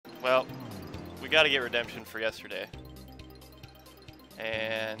Well, we got to get redemption for yesterday.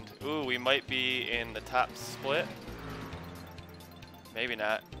 And, ooh, we might be in the top split. Maybe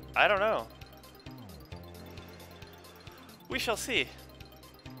not. I don't know. We shall see.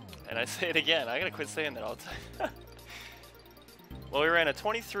 And I say it again. I gotta quit saying that all the time. Well, we ran a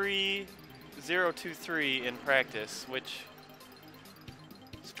 23.023 in practice, which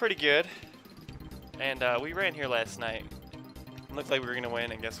is pretty good. And we ran here last night. It looked like we were gonna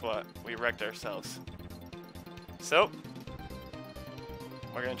win, and guess what? We wrecked ourselves. So,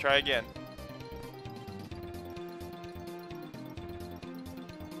 we're gonna try again.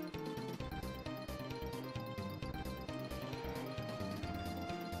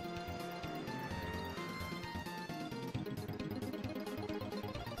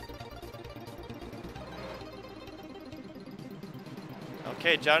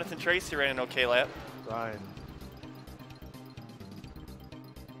 Okay, Jonathan Tracy ran an okay lap. Ryan.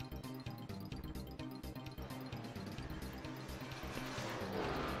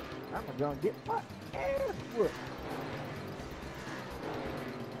 I'm gonna get my ass whooped.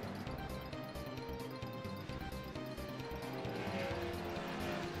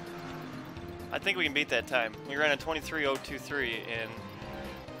 I think we can beat that time. We ran a 23.023 and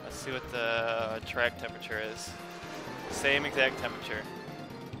let's see what the track temperature is. Same exact temperature.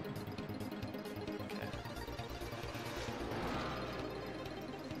 Okay.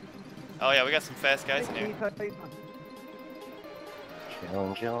 Oh yeah, we got some fast guys in here.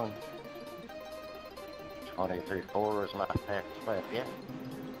 Chillin'. 23.4 is my fast lap, yeah.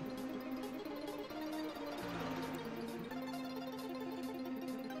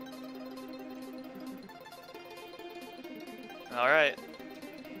 Alright.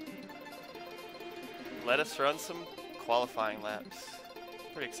 Let us run some qualifying laps.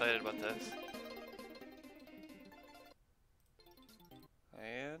 Pretty excited about this.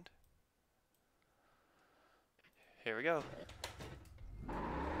 And here we go.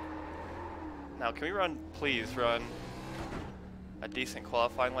 Now, can we run, please run a decent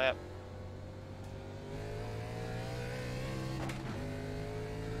qualifying lap?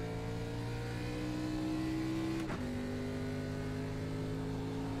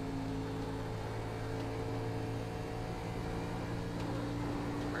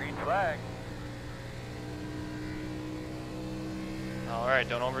 Green flag. Alright,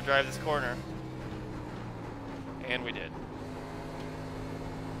 don't overdrive this corner. And we did.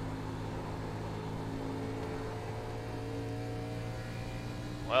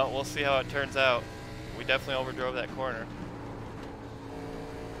 Well, we'll see how it turns out. We definitely overdrove that corner.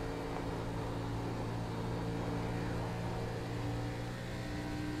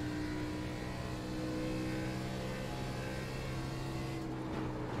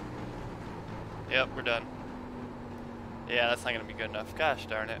 Yep, we're done. Yeah, that's not gonna be good enough. Gosh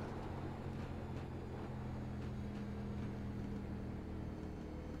darn it.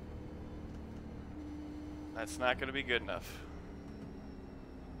 That's not gonna be good enough.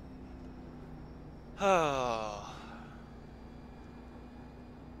 Oh.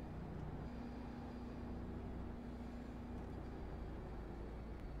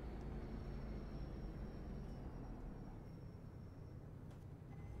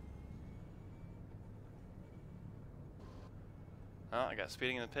 Oh, I got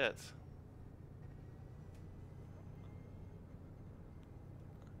speeding in the pits.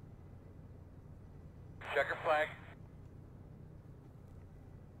 Checker flag.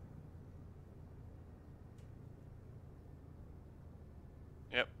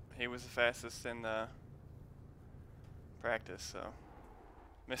 Yep, he was the fastest in the practice, so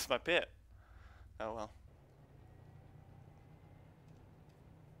missed my pit. Oh well.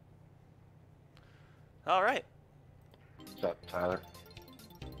 All right. What's up, Tyler?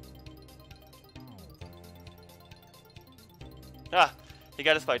 Ah, he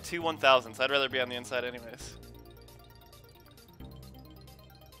got us by 2 1,000s. I'd rather be on the inside anyways.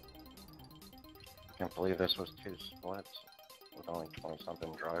 I can't believe this was 2 splits with only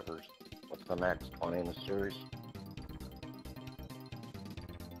 20-something drivers. What's the max 20 in the series?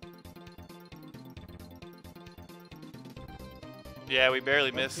 Yeah, we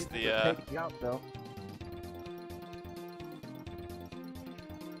barely missed the Take you out, though.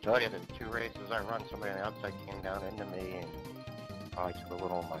 Tell you, the 2 races I run, somebody on the outside came down into me and probably took a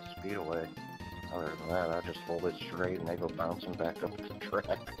little of my speed away. Other than that, I just hold it straight and they go bouncing back up the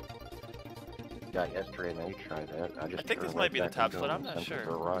track. Got yesterday and they tried that. I think this might be the top split, I'm not sure.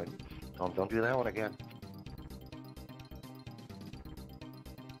 For a ride. Don't do that one again.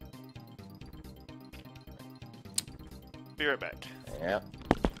 Be right back. Yep.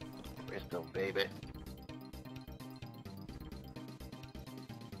 Bristol, baby.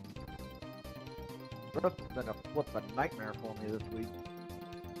 Bristol's been a flippin' nightmare for me this week.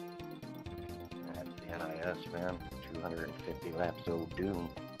 That's the NIS, man. 250 laps old doom.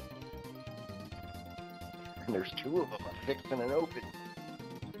 And there's 2 of them, a fixed and an open.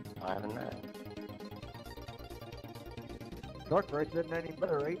 5 and 9. Dark race isn't any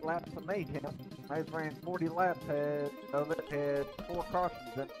better. 8 laps to me, Tim. I ran 40 laps, had 4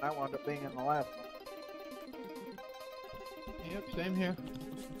 cautions, and I wound up being in the last one. Yep, same here.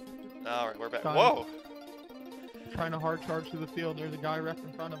 Alright, we're back. Time. Whoa! Trying to hard charge through the field. There's a guy wrecked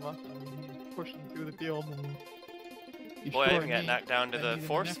in front of us, and he's pushing through the field. And he's Boy, I even shorting got me. knocked down to Then the he's in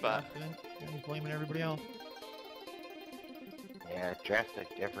 4th next spot. accident, and he's blaming everybody else. Yeah,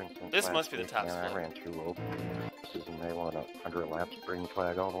 drastic difference in This last must be the week, top man. split. I ran 2 open races and they won 100 laps green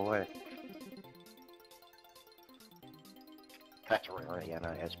flag all the way. That's a rare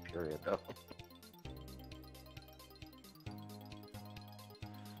NIS period, though.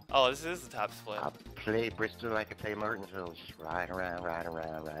 Oh, this is the top split. I play Bristol like I play Martinsville, just ride around, ride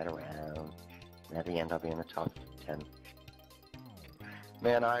around, ride around. And at the end, I'll be in the top 10.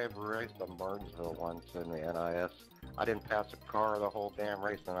 Man, I have raced the Martinsville once in the NIS. I didn't pass a car the whole damn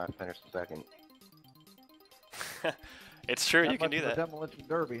race, and I finished second. It's true, That you can much do for that. Demolition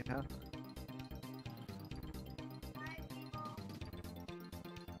Derby, huh?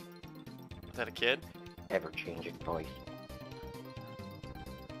 Is that a kid? Ever-changing voice.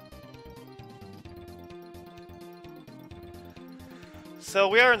 So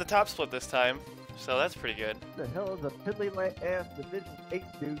we are in the top split this time, so that's pretty good. The hell is a piddly-ass Division 8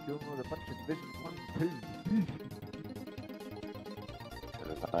 dude doing with a bunch of Division 1 and 2?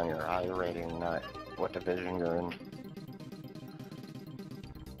 Because it's on your I rating, not what division you're in.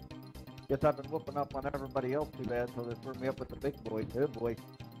 Guess I've been whooping up on everybody else too bad, so they threw me up with the big boys. Oh boy.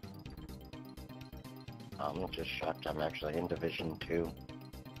 I'm just shocked I'm actually in Division 2.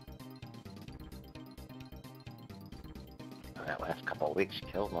 That last couple of weeks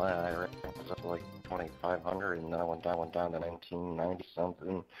killed my IRA. It was up to like 2,500 and then I went down to 1990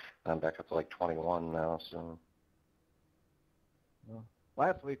 something. I'm back up to like 21 now, so. Well,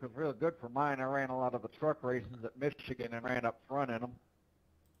 last week was real good for mine. I ran a lot of the truck races at Michigan and ran up front in them.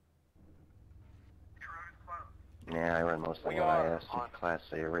 Yeah, I run mostly We are NIS on and Class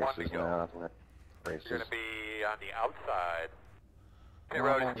A races go. now. Races. You're going to be on the outside. Pit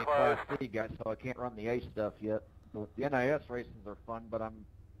Well, road I'm is only closed. Class C guy, so I can't run the A stuff yet. So the NIS races are fun, but I'm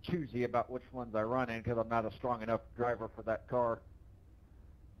choosy about which ones I run in because I'm not a strong enough driver for that car.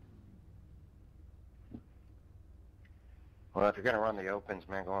 Well, if you're going to run the opens,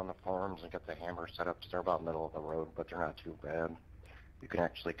 man, go on the forums and get the hammer setups. They're about middle of the road, but they're not too bad. You can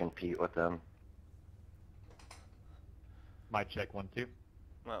actually compete with them. Might check one too.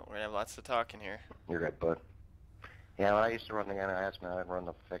 Well, we're gonna have lots to talk in here. You're good, bud. Yeah, when I used to run the NIS, man, I'd run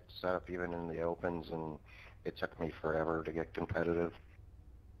the fixed setup even in the opens, and it took me forever to get competitive.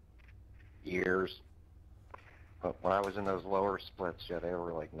 Years. But when I was in those lower splits, yeah, they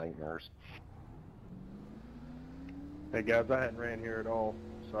were like nightmares. Hey guys, I hadn't ran here at all,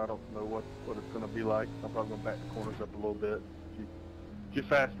 so I don't know what it's going to be like. I'm probably going to back the corners up a little bit. If you get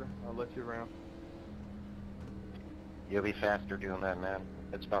faster, I'll let you around. You'll be faster doing that, man.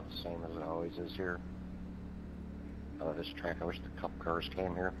 It's about the same as it always is here. I love this track. I wish the cup cars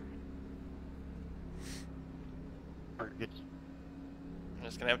came here. Target's, I'm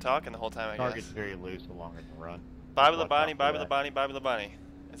just gonna have talking the whole time, I target's guess. very loose along the run. Bobby Watch Labonte, out for Bobby that. Labonte, Bobby Labonte.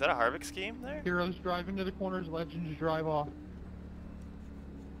 Is that a Harvick scheme there? Heroes drive into the corners, legends drive off.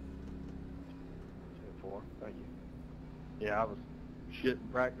 2-4, thank you. Yeah, I was shit in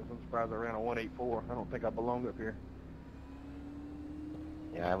practice. I'm surprised I ran a 1.84. I don't think I belong up here.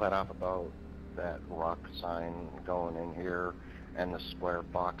 Yeah, I let off about that rock sign going in here and the square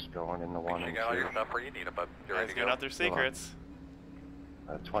box going in the one You and got all your two. stuff where you need it, but you're Guys ready to giving go. out their secrets.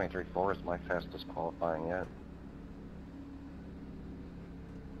 23.4 is my fastest qualifying yet.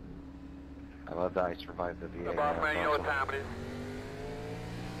 I love that I survived the VA. So, boss That's man, you know what awesome. time it is.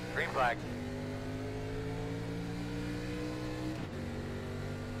 Green flag.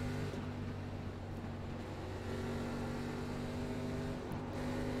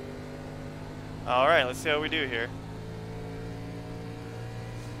 Alright, let's see how we do here.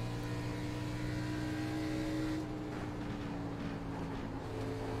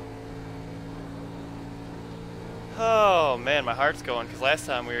 Oh man, my heart's going because last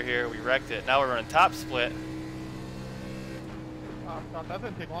time we were here we wrecked it. Now we're running top split. Thought that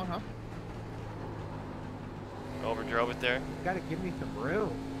didn't take long, huh? Overdrove it there. You gotta give me some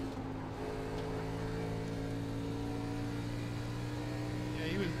room. Yeah,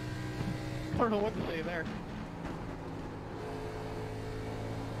 he was. I don't know what to say there.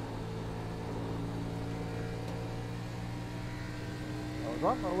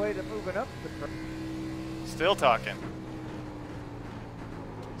 was on my way to moving up the track. Still talking.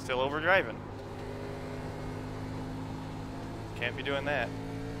 Still overdriving. Can't be doing that.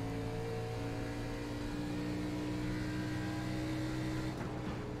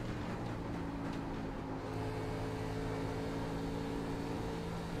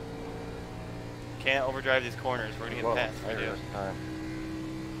 Can't overdrive these corners. We're gonna get past if we do. This time.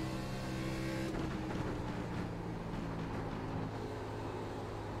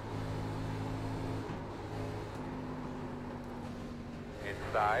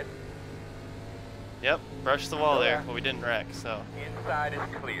 Inside. Yep, brushed the wall there, but we didn't wreck, so. Inside is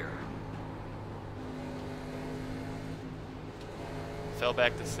clear. Fell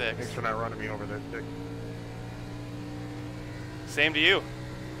back to 6. Thanks for not running me over there, Stick. Same to you.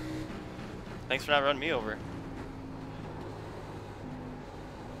 Thanks for not running me over.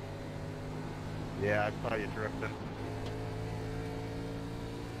 Yeah, I saw you drifting.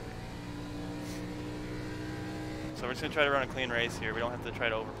 So we're just gonna try to run a clean race here. We don't have to try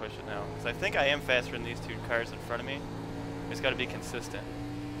to overpush it now. Because I think I am faster than these two cars in front of me. We just gotta be consistent.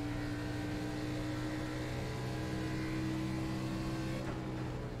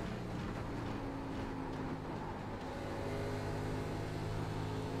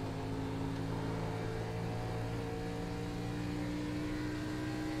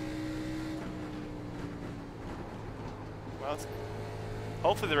 Well,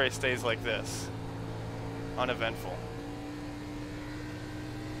 hopefully the race stays like this. Uneventful.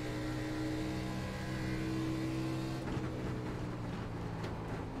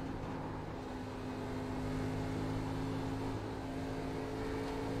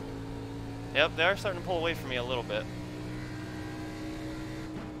 Yep, they are starting to pull away from me a little bit.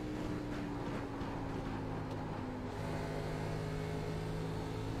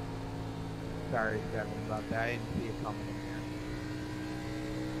 Sorry, Kevin, about that. I didn't see it coming in here.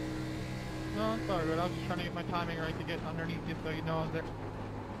 No, it's all good. I was just trying to get my timing right to get underneath you so you know I was there.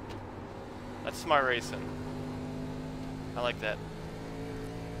 That's smart racing. I like that.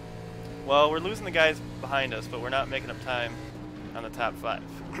 Well, we're losing the guys behind us, but we're not making up time on the top 5.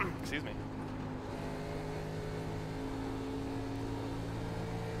 Excuse me.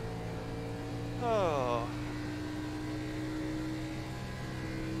 Oh.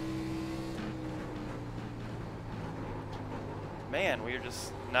 Man, we are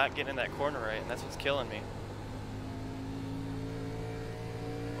just not getting in that corner right, and that's what's killing me.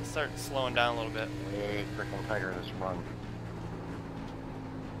 Let's start slowing down a little bit. Way freaking tighter this run.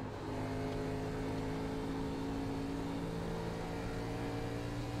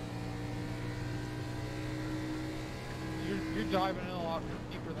 You're diving in a lot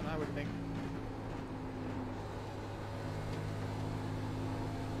deeper than I would think.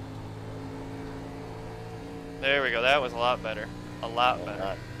 There we go. That was a lot better. A lot better.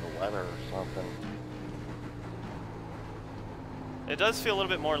 Not the weather or something. It does feel a little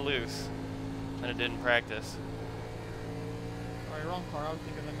bit more loose than it did in practice. Sorry, wrong car. I was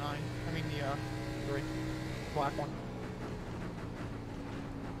thinking the 9. I mean the 3. Black one.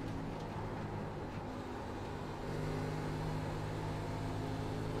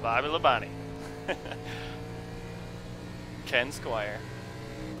 Bobby Labonte. Ken Squire.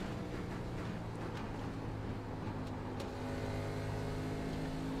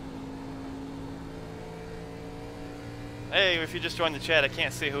 Hey, if you just joined the chat, I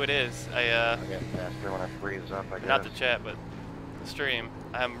can't see who it is. I get faster when I freeze up, I guess. Not the chat, but the stream.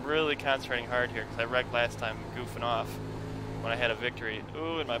 I'm really concentrating hard here because I wrecked last time goofing off when I had a victory.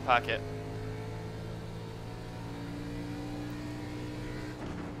 Ooh, in my pocket.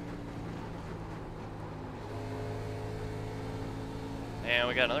 And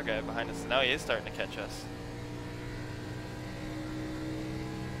we got another guy behind us. Now he is starting to catch us.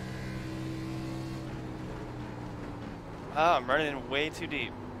 Oh, I'm running in way too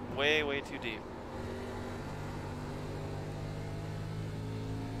deep. Way, way too deep.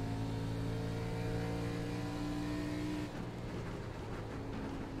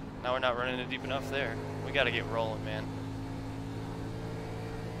 Now we're not running it deep enough there. We gotta get rolling, man.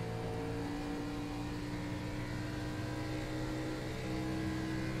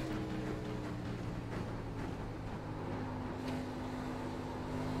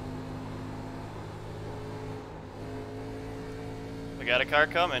 We got a car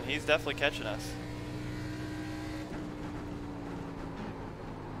coming. He's definitely catching us.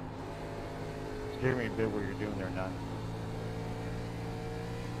 Steer me a bit what you're doing there, None.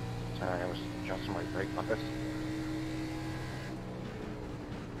 Sorry, I was adjusting my brake bias.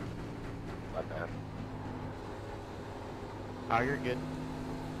 My bad. Oh, you're good.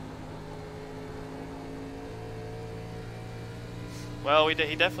 Well, he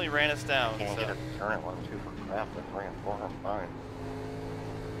definitely ran us down. Can't So. get a current one too for crap, but 3 and 4, I'm fine.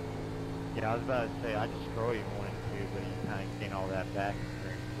 Yeah, I was about to say, I destroy you 1 and 2, but you kind of gain all that back in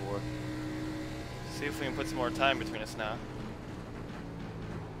 3 and 4. See if we can put some more time between us now.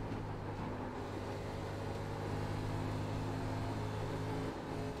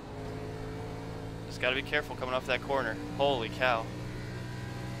 Just gotta be careful coming off that corner. Holy cow.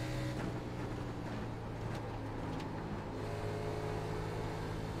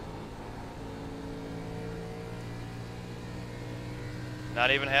 Not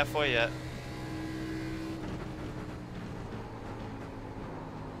even halfway yet.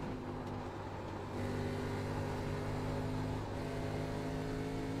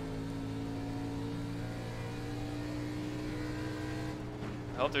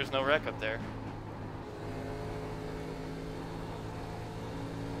 I hope there's no wreck up there.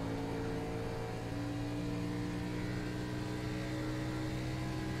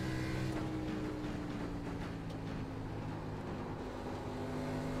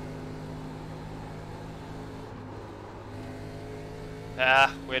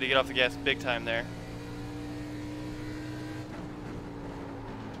 Ah, we had to get off the gas big time there.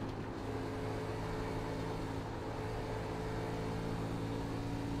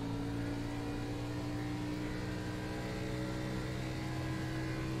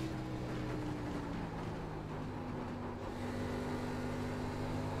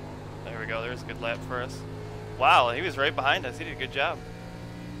 There we go, there's a good lap for us. Wow, he was right behind us. He did a good job.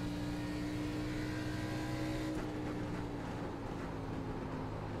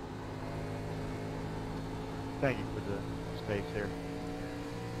 Thank you for the space here.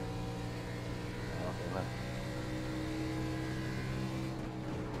 Okay, man.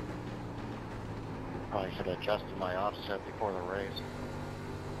 Probably should have adjusted my offset before the race.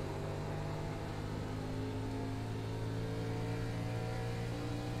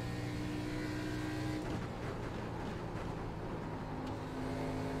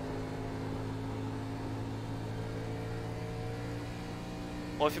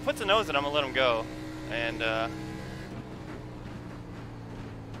 Well, if he puts a nose in, I'm gonna let him go. And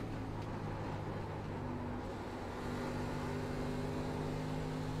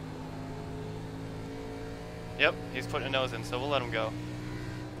yep, he's putting a nose in, so we'll let him go.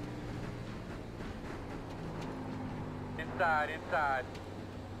 Inside, inside.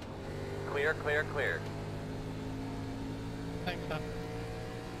 Clear, clear, clear. Thanks, son.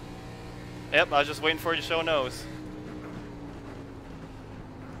 Yep, I was just waiting for you to show a nose.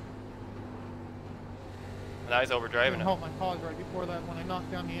 Now he's overdriving I him. hope my pause right before that when I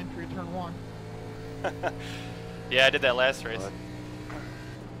knocked down the entry of turn 1. Yeah, I did that last race. What?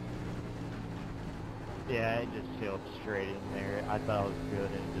 Yeah, it just sailed straight in there. I thought it was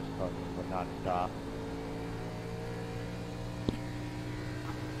good and it just would not stop.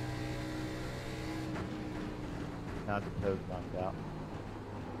 Now the toe's knocked out.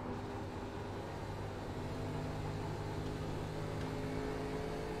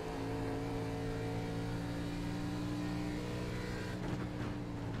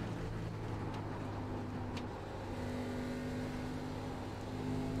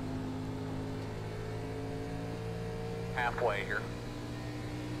 Halfway here.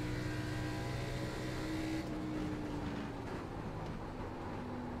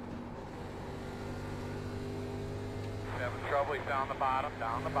 Having trouble, he's down the bottom,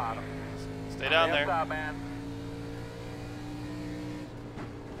 down the bottom. Stay down Hands there. up, man.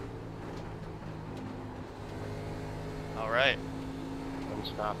 All right. Don't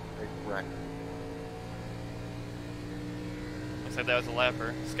stop, big wreck. Looks like that was a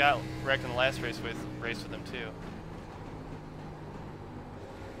lapper. Scott wrecked in the last race with him too.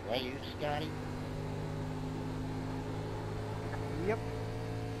 That you, Scotty? Yep.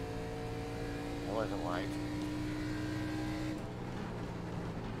 That wasn't light.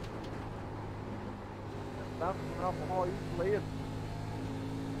 Bouncing off the wall usually is.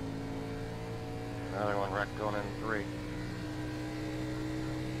 Another one wrecked going in 3.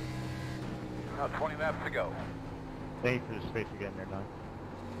 About 20 laps to go. Thank you for the space again there, Don.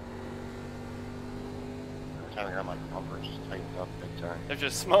 Every time I got my bumper, it just tightens up big time. There's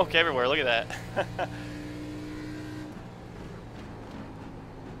just smoke everywhere. Look at that.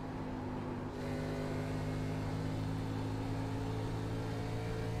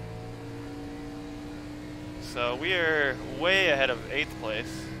 So we are way ahead of 8th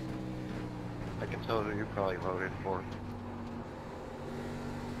place. I can tell who you probably voted for.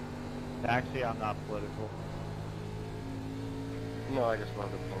 Actually, I'm not political. No, I just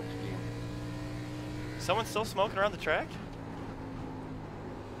love the paint scheme. Someone's still smoking around the track?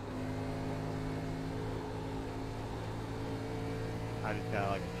 I just got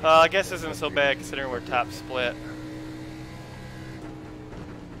like. I guess this isn't so bad considering we're top split.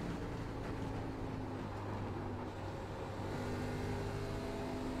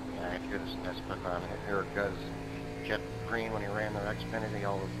 Yeah, if you're the best put on here, because Jeff Green, when he ran their Xfinity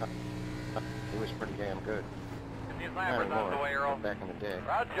all the time, he was pretty damn good. These Not lampers out of the way, anymore, Earl. back in the day.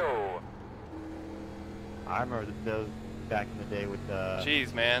 Roger. I remember those back in the day with the.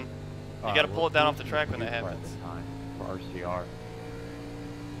 Jeez, man. You gotta pull it down off the track when that At happens. the time for RCR.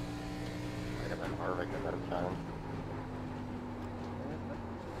 Might have been Harvick at that time.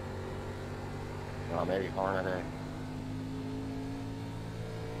 Well, maybe Hornaday.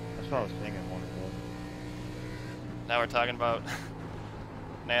 That's what I was thinking. One of those. Now we're talking about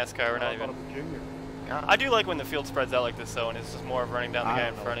NASCAR. We're not even. Yeah. I do like when the field spreads out like this, though, and it's just more of running down the guy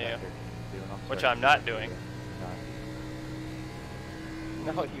in front of you, which I'm not doing.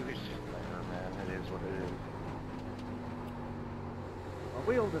 No, you was just there, man. It is what it is. My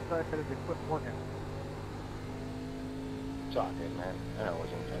wheel decided to quit working. It's all good, man. I know it was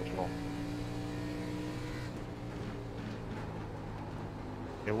intentional.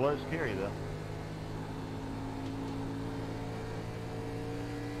 It was scary though.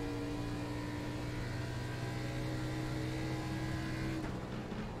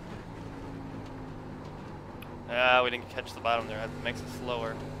 We didn't catch the bottom there. That makes it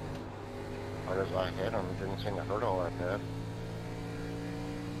slower. Hard as I hit him, didn't seem to hurt all that bad.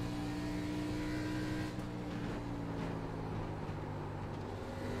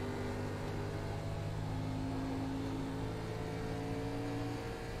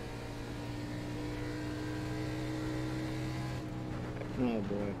 Oh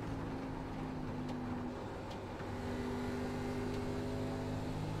boy.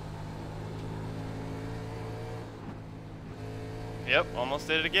 Yep, almost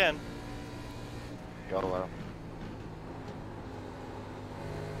did it again. YOLO.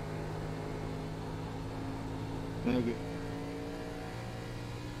 Maybe.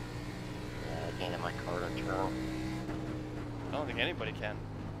 Yeah, I can't get my car to turn. I don't think anybody can.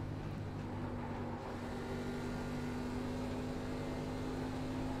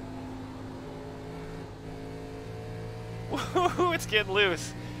 Woohoo, it's getting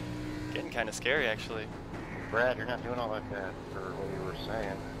loose. Getting kind of scary, actually. Brad, you're not doing all that bad for what you were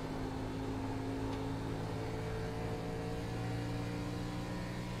saying.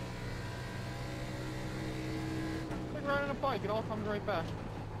 It's like riding a bike. It all comes right back.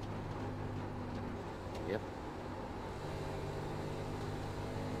 Yep.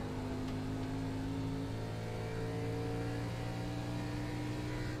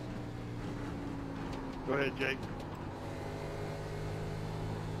 Go ahead, Jake.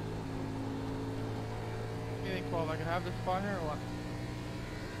 You think, 12, I can have this spot here or what?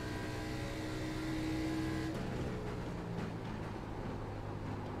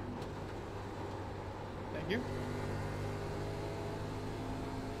 Thank you.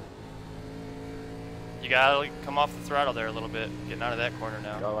 You gotta like, come off the throttle there a little bit. Getting out of that corner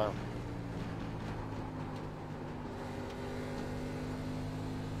now. YOLO.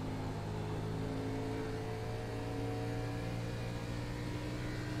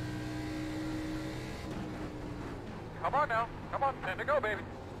 Come on now. Come on. Time to go, baby.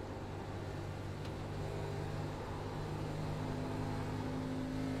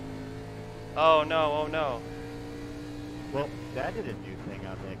 Oh no, oh no. Well, that did a new thing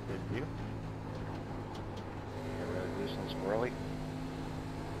on that good view. Get really loose and squirrely.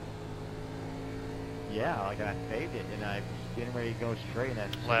 Yeah, like I saved it and I was getting ready to go straight and I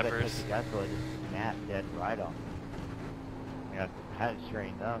Flappers. took the gas so I just snapped dead right on. I had it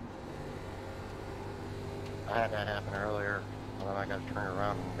straightened up. I had that happen earlier, and then I got to turn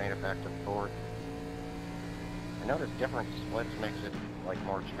around and made it back to fourth. I noticed different splits makes it like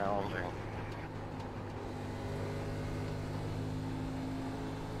more challenging.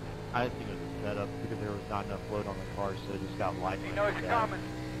 I think it was a setup because there was not enough load on the car, so it just got light. He knows you're coming.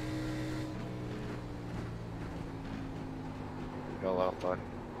 YOLO, bud.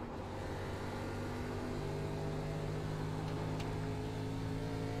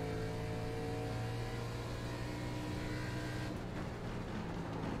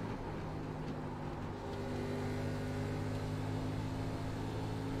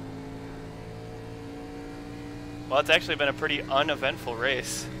 Well, it's actually been a pretty uneventful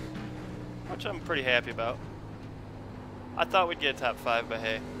race, which I'm pretty happy about. I thought we'd get a top 5, but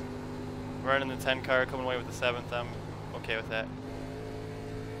hey, running the 10 car, coming away with the 7th, I'm okay with that.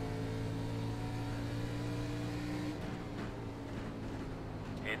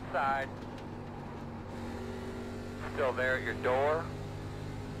 Inside. Still there at your door.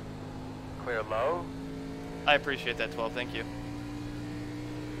 Clear low. I appreciate that, 12, thank you.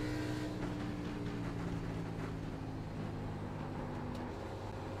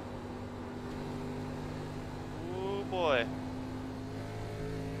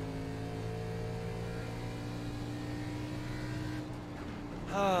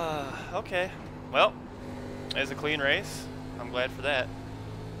 Okay. Well, it was a clean race. I'm glad for that.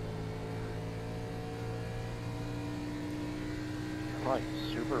 I'm like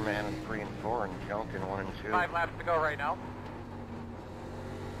Superman in 3 and 4 and Junk in 1 and 2. 5 laps to go right now.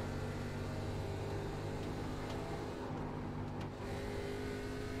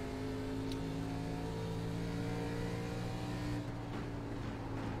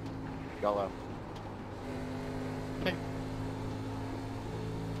 Yellow. Okay.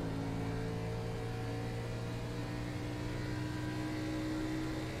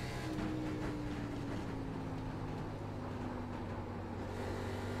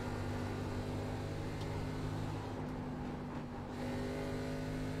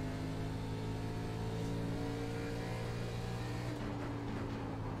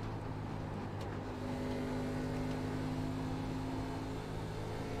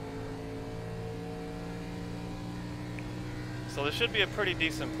 So this should be a pretty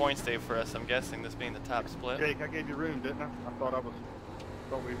decent points day for us, I'm guessing, this being the top split. Jake, I gave you room, didn't I? I thought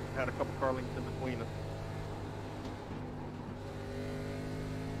we had a couple car links in between us.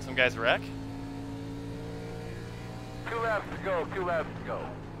 Some guys wreck? 2 laps to go, 2 laps to go.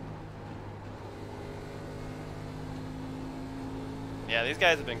 Yeah, these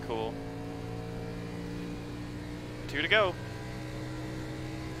guys have been cool. 2 to go.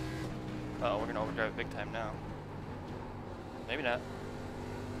 Uh oh, we're gonna overdrive big time now. Maybe not.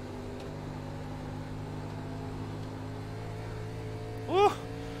 Woo!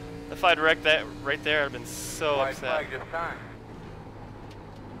 If I'd wrecked that right there, I'd have been so White upset. flag this time.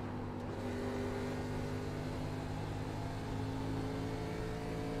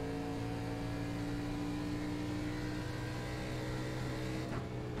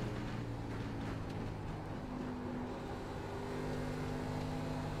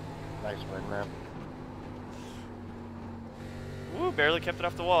 Nice win, man. Woo! Barely kept it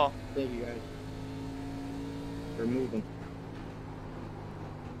off the wall. Thank you guys. We're moving.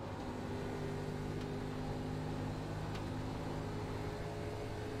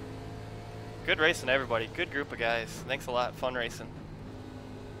 Good racing, everybody. Good group of guys. Thanks a lot. Fun racing.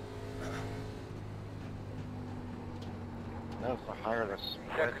 No, the higher the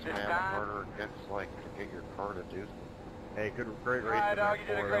splits, man, the harder it gets, like, to get your car to do. Hey, great race. Alright, dog,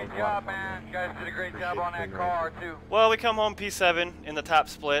 you did a great job, man. You guys did a great job on that car, too. Well, we come home P7 in the top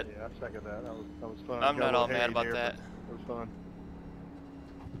split. Yeah, I second that. That was fun. I'm Got not a all little mad heavy about there, that. but It was fun.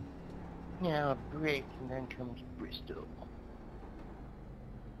 Yeah, break, and then comes Bristol.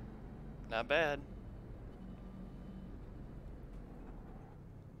 Not bad.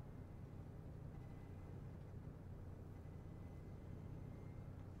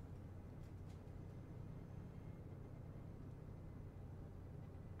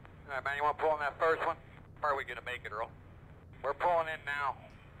 Alright, man, you want to pull in that first one? Or are we going to make it, Earl? We're pulling in now.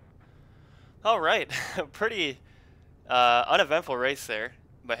 All right, pretty uneventful race there.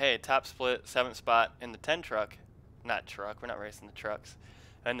 But hey, top split, 7th spot in the 10 truck. Not truck, we're not racing the trucks.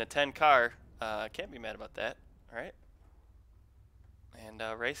 And the 10 car, can't be mad about that, all right? And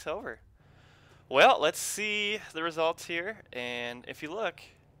race over. Well, let's see the results here. And if you look,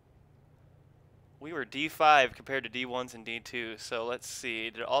 we were D5 compared to D1s and D2s. So let's see,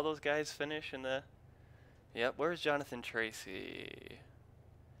 did all those guys finish in the... Yep, where's Jonathan Tracy?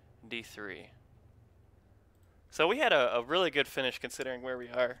 D3. So we had a really good finish considering where we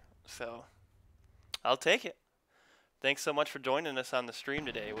are. So I'll take it. Thanks so much for joining us on the stream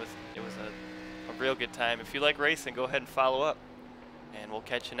today. It was a real good time. If you like racing, go ahead and follow up. And we'll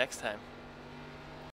catch you next time.